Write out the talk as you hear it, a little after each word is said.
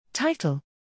Title: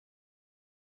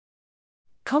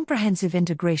 Comprehensive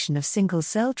integration of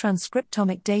single-cell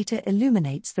transcriptomic data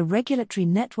illuminates the regulatory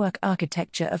network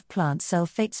architecture of plant cell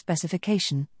fate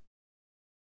specification.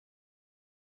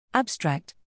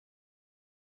 Abstract: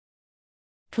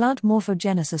 Plant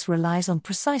morphogenesis relies on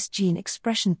precise gene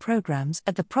expression programs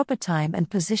at the proper time and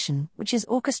position, which is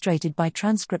orchestrated by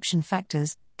transcription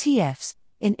factors, TFs,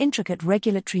 in intricate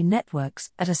regulatory networks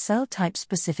at a cell-type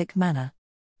specific manner.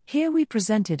 Here we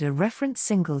presented a reference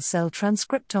single-cell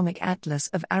transcriptomic atlas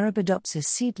of Arabidopsis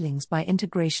seedlings by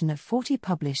integration of 40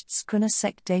 published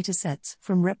SCUNA-seq datasets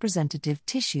from representative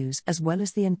tissues as well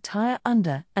as the entire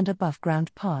under- and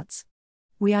above-ground parts.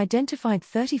 We identified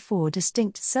 34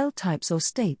 distinct cell types or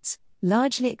states,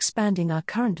 largely expanding our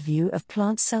current view of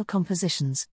plant cell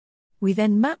compositions. We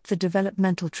then mapped the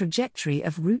developmental trajectory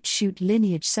of root-shoot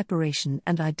lineage separation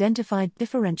and identified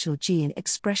differential gene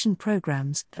expression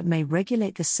programs that may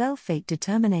regulate the cell fate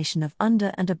determination of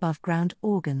under- and above-ground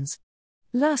organs.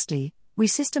 Lastly, we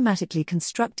systematically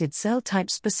constructed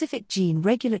cell-type-specific gene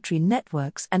regulatory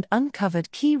networks and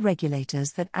uncovered key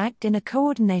regulators that act in a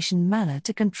coordination manner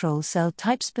to control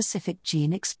cell-type-specific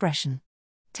gene expression.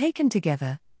 Taken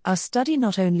together, our study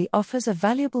not only offers a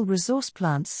valuable resource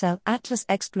plant cell atlas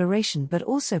exploration but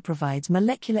also provides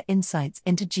molecular insights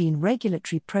into gene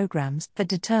regulatory programs that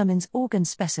determines organ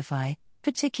specify,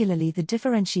 particularly the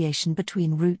differentiation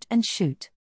between root and shoot.